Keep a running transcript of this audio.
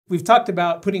We've talked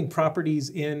about putting properties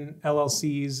in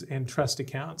LLCs and trust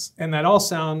accounts, and that all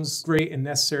sounds great and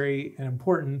necessary and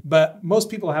important, but most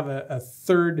people have a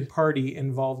third party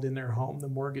involved in their home, the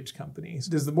mortgage companies.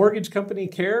 Does the mortgage company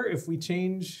care if we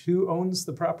change who owns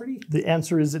the property? The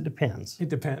answer is it depends. It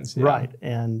depends, yeah. Right,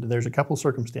 and there's a couple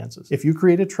circumstances. If you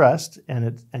create a trust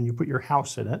and you put your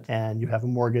house in it and you have a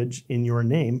mortgage in your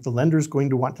name, the lender's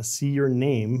going to want to see your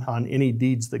name on any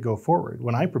deeds that go forward.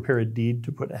 When I prepare a deed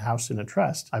to put a house in a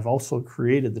trust, I've also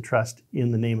created the trust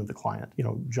in the name of the client. You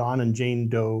know, John and Jane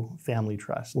Doe Family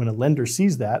Trust. When a lender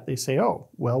sees that, they say, oh,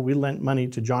 well, we lent money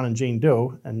to John and Jane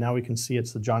Doe, and now we can see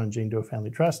it's the John and Jane Doe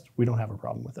Family Trust. We don't have a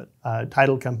problem with it.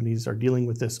 Title companies are dealing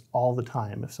with this all the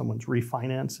time. If someone's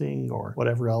refinancing or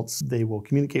whatever else, they will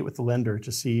communicate with the lender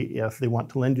to see if they want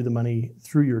to lend you the money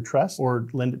through your trust or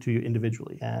lend it to you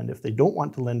individually. And if they don't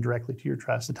want to lend directly to your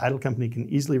trust, the title company can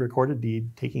easily record a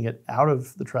deed, taking it out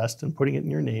of the trust and putting it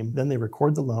in your name. Then they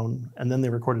record the loan, and then they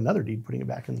record another deed, putting it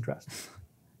back in the trust.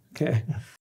 Okay.